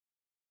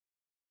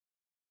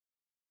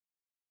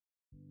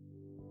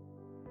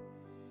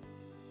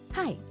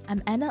Hi,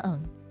 I'm Anna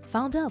Ng,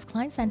 founder of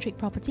Client-Centric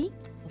Property,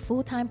 a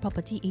full-time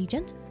property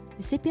agent,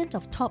 recipient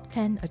of Top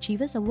 10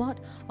 Achievers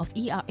Award of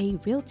ERA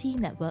Realty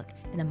Network,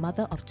 and a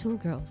mother of 2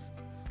 girls.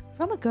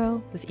 From a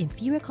girl with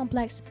inferior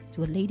complex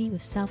to a lady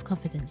with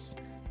self-confidence,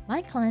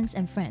 my clients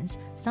and friends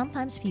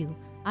sometimes feel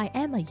I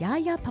am a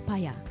yaya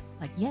papaya,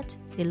 but yet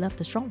they love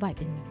the strong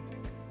vibe in me.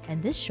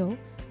 And this show,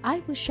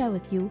 I will share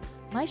with you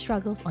my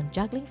struggles on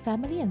juggling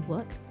family and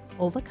work,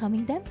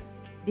 overcoming them,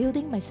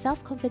 building my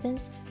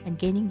self-confidence, and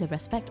gaining the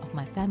respect of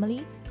my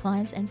family,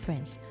 clients, and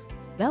friends.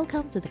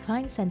 Welcome to the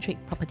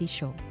Client-Centric Property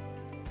Show.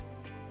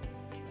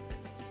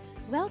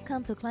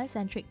 Welcome to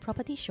Client-Centric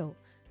Property Show.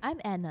 I'm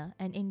Anna,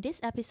 and in this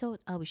episode,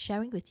 I'll be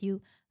sharing with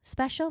you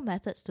special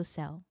methods to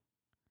sell.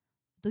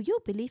 Do you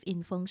believe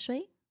in feng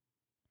shui?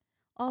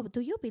 Or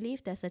do you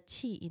believe there's a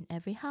qi in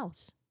every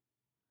house?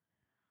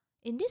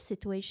 In this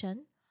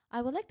situation,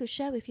 I would like to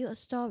share with you a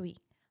story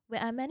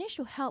where I managed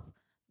to help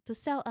to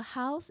sell a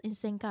house in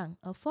Sengkang,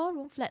 a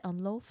 4-room flat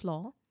on low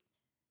floor,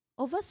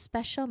 over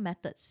special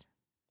methods.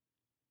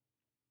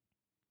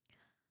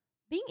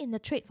 Being in the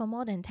trade for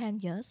more than 10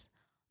 years,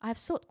 I've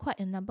sold quite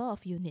a number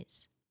of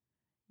units.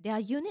 There are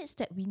units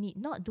that we need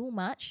not do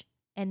much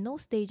and no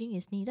staging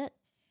is needed,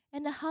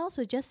 and the house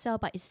will just sell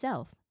by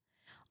itself.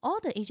 All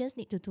the agents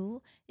need to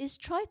do is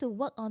try to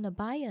work on the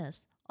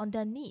buyers, on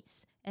their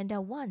needs and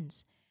their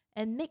wants,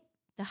 and make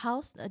the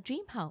house a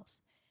dream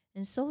house,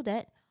 and so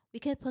that we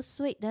can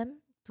persuade them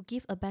to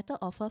give a better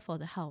offer for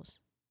the house.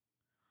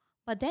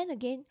 But then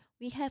again,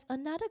 we have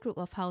another group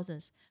of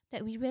houses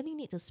that we really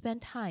need to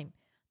spend time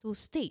to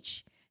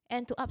stage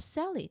and to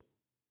upsell it.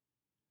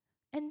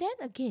 And then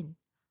again,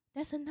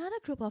 there's another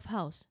group of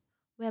house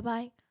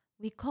whereby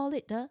we call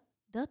it the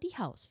dirty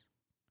house.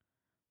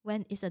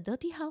 When it's a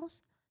dirty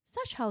house,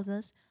 such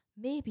houses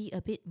may be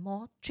a bit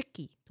more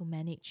tricky to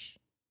manage.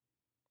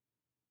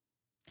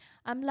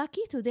 I'm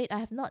lucky to date I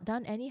have not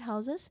done any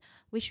houses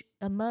which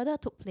a murder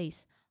took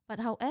place. But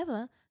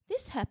however,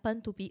 this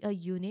happened to be a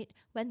unit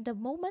when the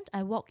moment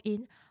I walk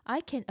in,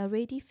 I can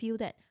already feel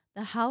that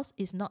the house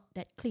is not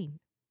that clean.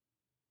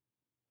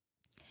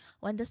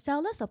 When the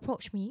sellers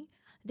approached me,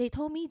 they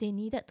told me they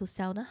needed to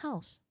sell the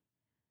house.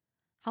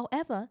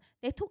 However,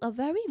 they took a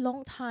very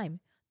long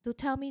time to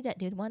tell me that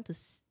they want to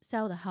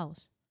sell the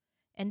house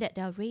and that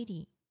they are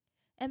ready.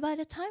 And by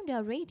the time they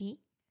are ready,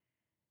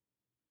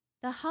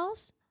 the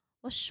house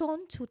was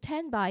shown to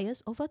 10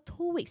 buyers over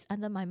 2 weeks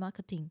under my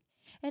marketing,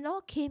 and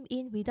all came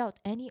in without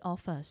any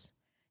offers.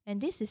 And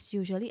this is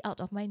usually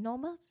out of my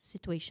normal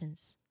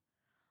situations.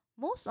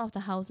 Most of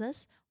the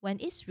houses, when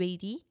it's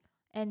ready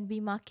and we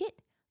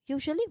market,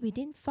 usually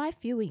within 5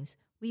 viewings,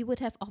 we would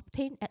have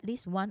obtained at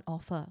least 1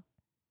 offer.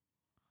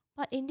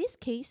 But in this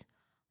case,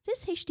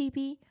 this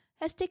HDB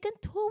has taken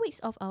 2 weeks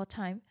of our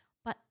time,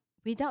 but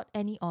without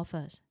any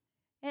offers.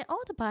 And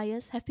all the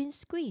buyers have been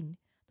screened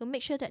to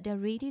make sure that they're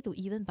ready to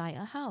even buy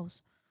a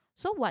house.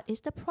 So what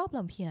is the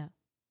problem here?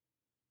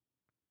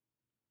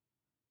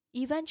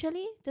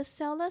 Eventually, the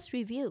sellers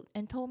revealed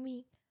and told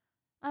me,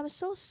 I'm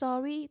so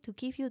sorry to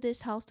give you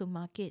this house to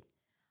market.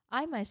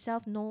 I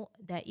myself know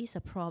there is a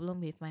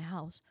problem with my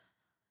house.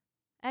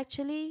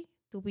 Actually,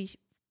 to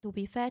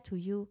be fair to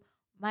you,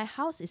 my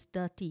house is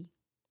dirty.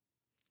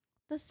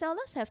 The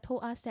sellers have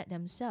told us that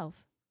themselves.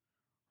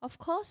 Of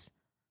course,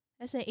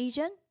 as an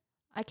agent,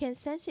 I can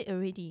sense it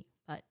already,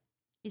 but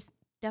it's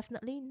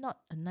definitely not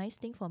a nice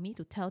thing for me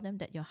to tell them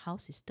that your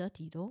house is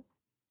dirty though.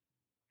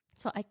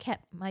 So I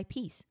kept my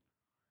peace.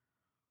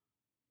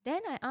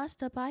 Then I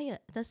asked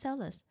the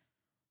sellers,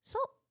 so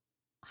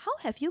how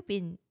have you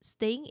been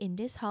staying in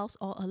this house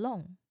all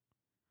along?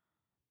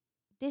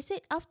 They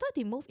said after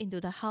they moved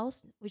into the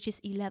house, which is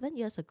 11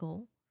 years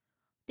ago,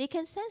 they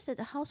can sense that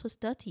the house was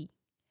dirty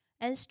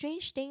and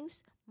strange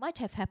things might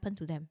have happened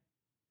to them.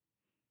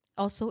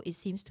 Also, it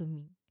seems to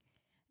me.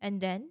 And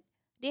then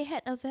they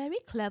had a very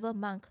clever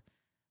monk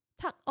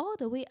tucked all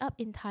the way up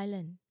in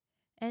Thailand.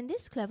 And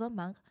this clever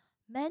monk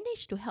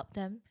managed to help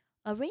them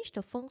arrange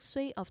the feng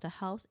shui of the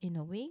house in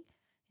a way,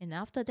 and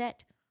after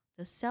that,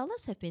 the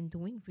sellers have been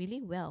doing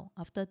really well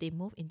after they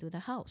moved into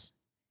the house,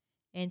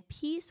 and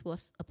peace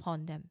was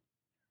upon them.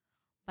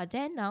 But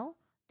then now,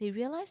 they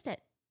realize that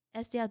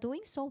as they are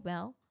doing so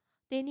well,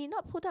 they need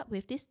not put up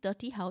with this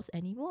dirty house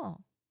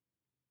anymore.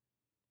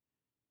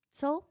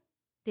 So,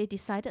 they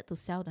decided to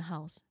sell the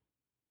house.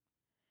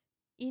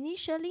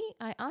 Initially,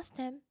 I asked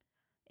them,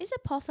 is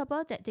it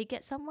possible that they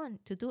get someone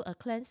to do a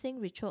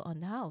cleansing ritual on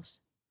the house?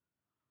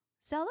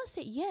 Sellers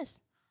said yes,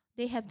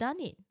 they have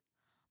done it.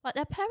 But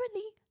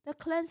apparently, the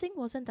cleansing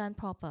wasn't done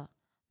proper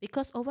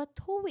because over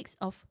 2 weeks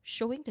of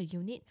showing the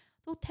unit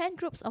to 10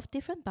 groups of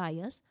different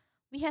buyers,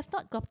 we have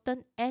not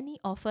gotten any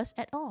offers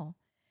at all.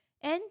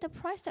 And the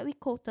price that we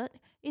quoted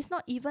is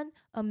not even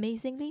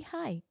amazingly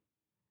high.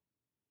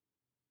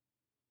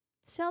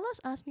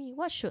 Sellers asked me,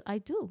 what should I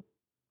do?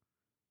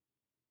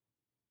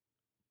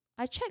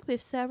 I checked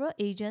with several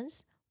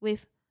agents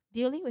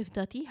dealing with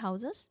dirty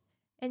houses,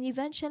 and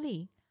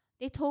eventually,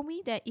 they told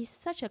me there is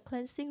such a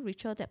cleansing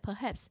ritual that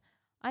perhaps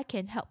I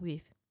can help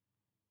with.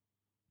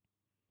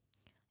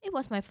 It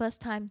was my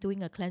first time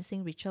doing a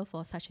cleansing ritual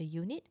for such a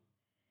unit.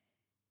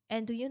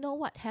 And do you know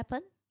what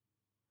happened?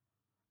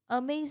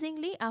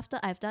 Amazingly, after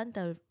I've done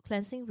the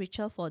cleansing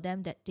ritual for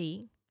them that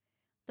day,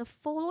 the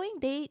following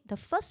day, the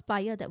first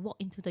buyer that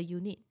walked into the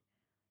unit,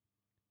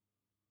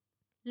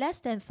 less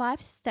than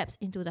 5 steps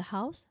into the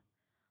house,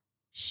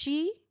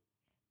 she,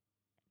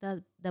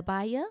 the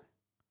buyer,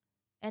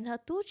 and her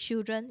 2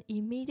 children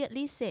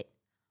immediately said,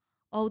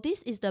 "Oh,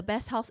 this is the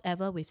best house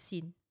ever we've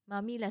seen.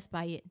 Mommy, let's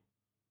buy it."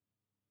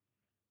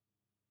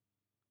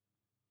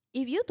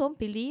 If you don't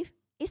believe,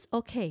 it's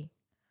okay.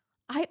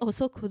 I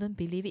also couldn't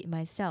believe it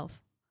myself.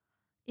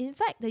 In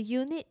fact, the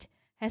unit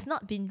has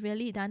not been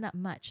really done up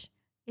much.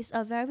 It's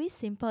a very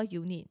simple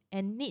unit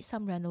and needs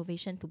some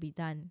renovation to be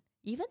done,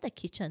 even the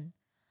kitchen.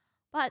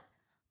 But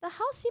the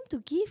house seemed to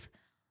give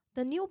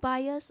the new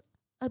buyers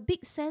a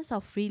big sense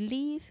of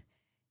relief,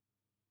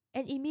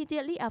 and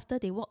immediately after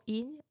they walked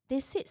in, they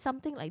said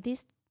something like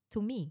this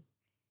to me.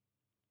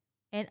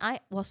 And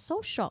I was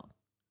so shocked.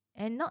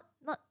 And not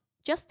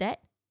just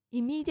that,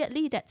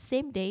 immediately that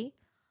same day,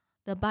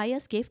 the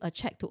buyers gave a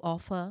check to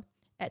offer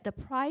at the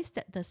price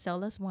that the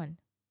sellers want.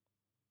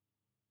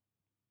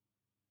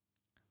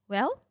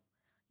 Well,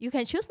 you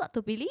can choose not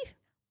to believe,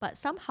 but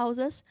some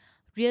houses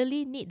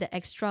really need the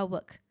extra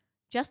work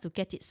just to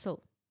get it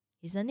sold,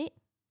 isn't it?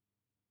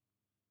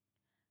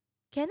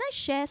 Can I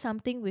share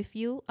something with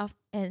you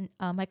and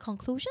my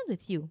conclusion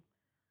with you?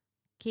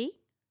 Okay?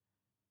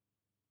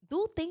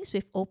 Do things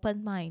with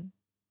open mind,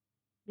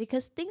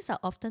 because things are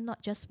often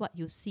not just what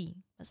you see,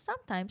 but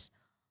sometimes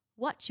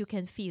what you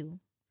can feel,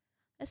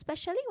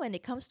 especially when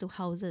it comes to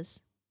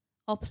houses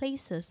or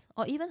places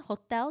or even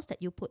hotels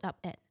that you put up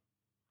at.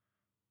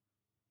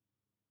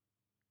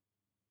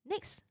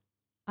 Next,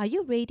 are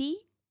you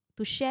ready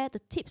to share the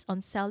tips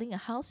on selling a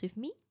house with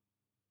me?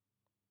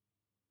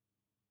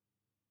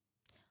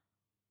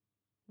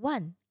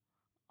 1.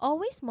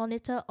 Always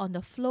monitor on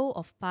the flow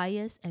of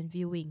buyers and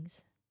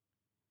viewings.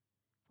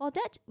 For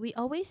that, we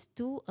always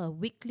do a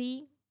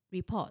weekly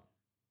report.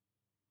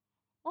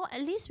 Or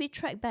at least we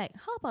track back.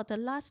 How about the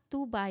last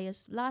 2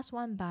 buyers, last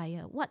 1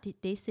 buyer? What did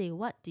they say?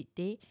 What did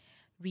they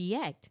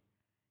react?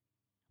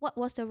 What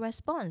was the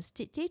response?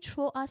 Did they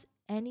throw us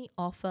any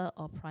offer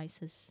or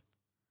prices?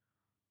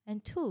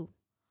 And 2,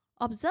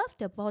 observe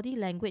their body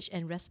language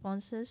and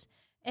responses,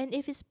 and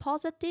if it's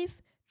positive,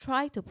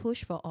 try to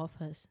push for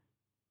offers.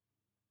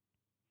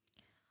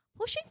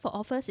 Pushing for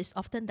offers is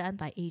often done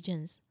by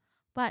agents,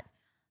 but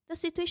the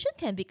situation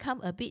can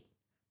become a bit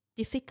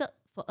difficult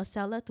for a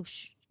seller to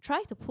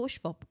try to push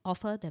for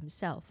offer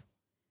themselves.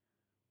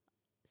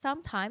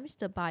 Sometimes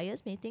the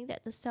buyers may think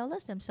that the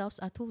sellers themselves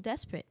are too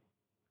desperate.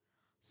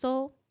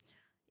 So,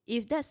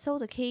 if that's so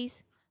the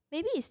case,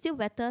 maybe it's still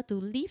better to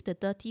leave the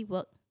dirty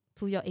work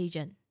to your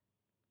agent.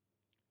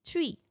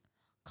 3.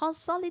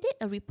 Consolidate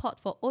a report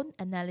for own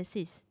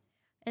analysis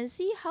and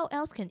see how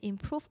else can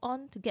improve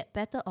on to get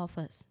better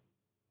offers.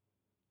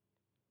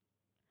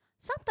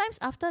 Sometimes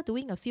after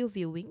doing a few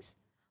viewings,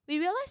 we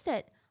realize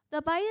that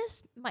the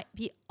buyers might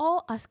be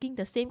all asking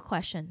the same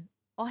question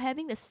or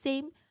having the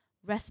same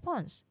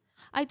response.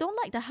 I don't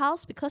like the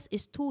house because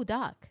it's too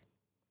dark.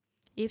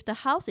 If the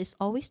house is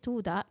always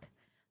too dark,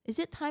 is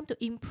it time to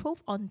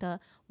improve on the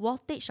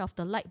wattage of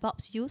the light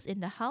bulbs used in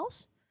the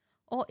house?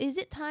 Or is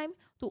it time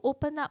to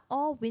open up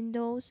all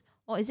windows?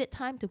 Or is it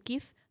time to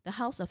give the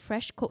house a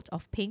fresh coat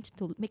of paint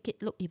to make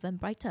it look even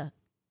brighter?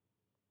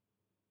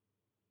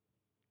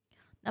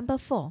 Number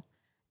 4,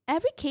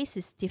 every case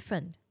is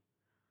different.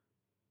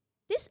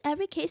 This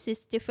every case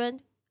is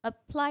different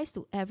applies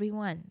to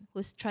everyone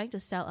who's trying to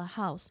sell a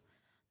house,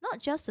 not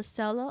just the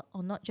seller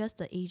or not just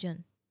the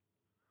agent.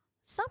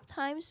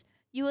 Sometimes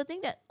you will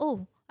think that,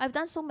 oh, I've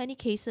done so many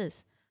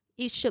cases.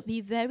 It should be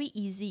very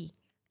easy.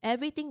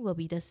 Everything will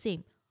be the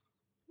same.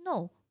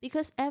 No,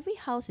 because every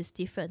house is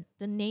different.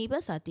 The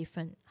neighbors are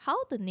different.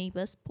 How the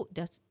neighbors put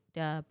their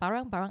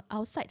barang-barang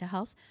outside the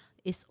house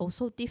is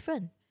also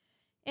different.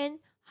 And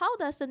how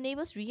does the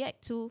neighbors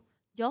react to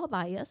your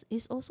buyers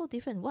is also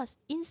different. What's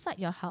inside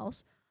your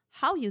house?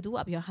 How you do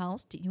up your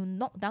house? Did you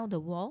knock down the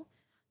wall?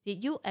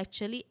 Did you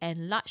actually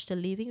enlarge the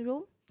living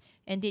room?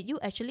 And did you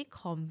actually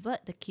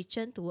convert the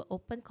kitchen to an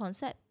open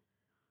concept?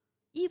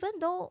 Even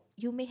though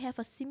you may have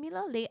a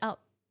similar layout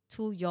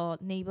to your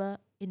neighbor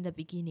in the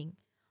beginning,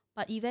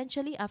 but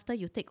eventually after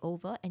you take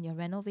over and your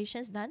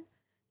renovation's done,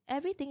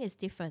 everything is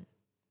different.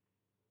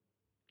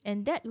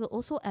 And that will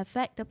also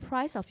affect the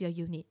price of your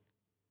unit.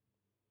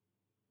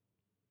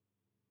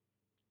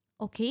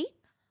 Okay,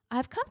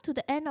 I've come to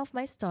the end of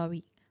my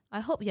story.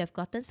 I hope you have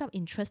gotten some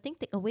interesting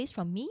takeaways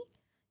from me.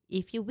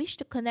 If you wish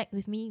to connect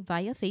with me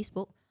via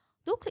Facebook,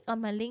 do click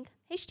on my link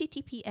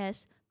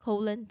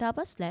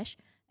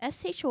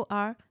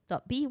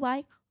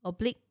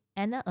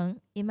https://shor.by/Anna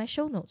in my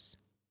show notes.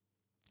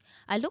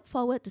 I look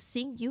forward to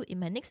seeing you in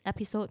my next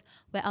episode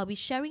where I'll be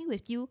sharing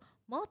with you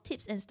more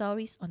tips and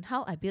stories on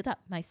how I build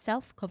up my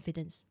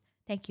self-confidence.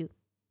 Thank you.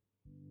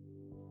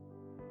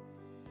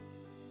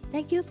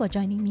 Thank you for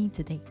joining me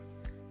today.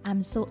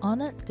 I'm so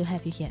honored to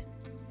have you here.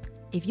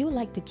 If you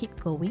like to keep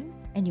going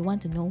and you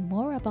want to know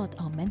more about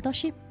our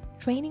mentorship,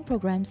 training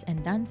programs,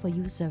 and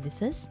done-for-you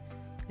services,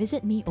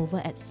 visit me over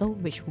at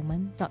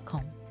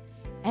soulrichwoman.com.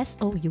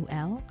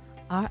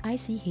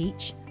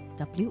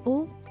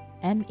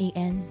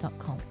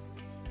 soulrichwoman.com.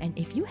 And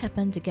if you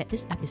happen to get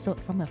this episode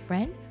from a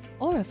friend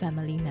or a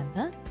family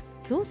member,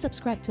 do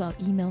subscribe to our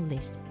email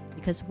list,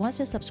 because once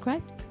you're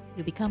subscribed,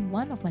 you become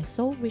one of my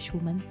Soul Rich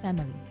Woman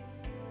family.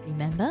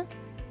 Remember,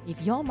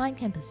 if your mind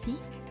can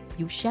perceive,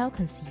 you shall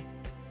conceive.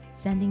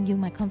 Sending you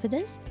my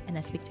confidence, and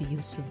I speak to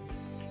you soon.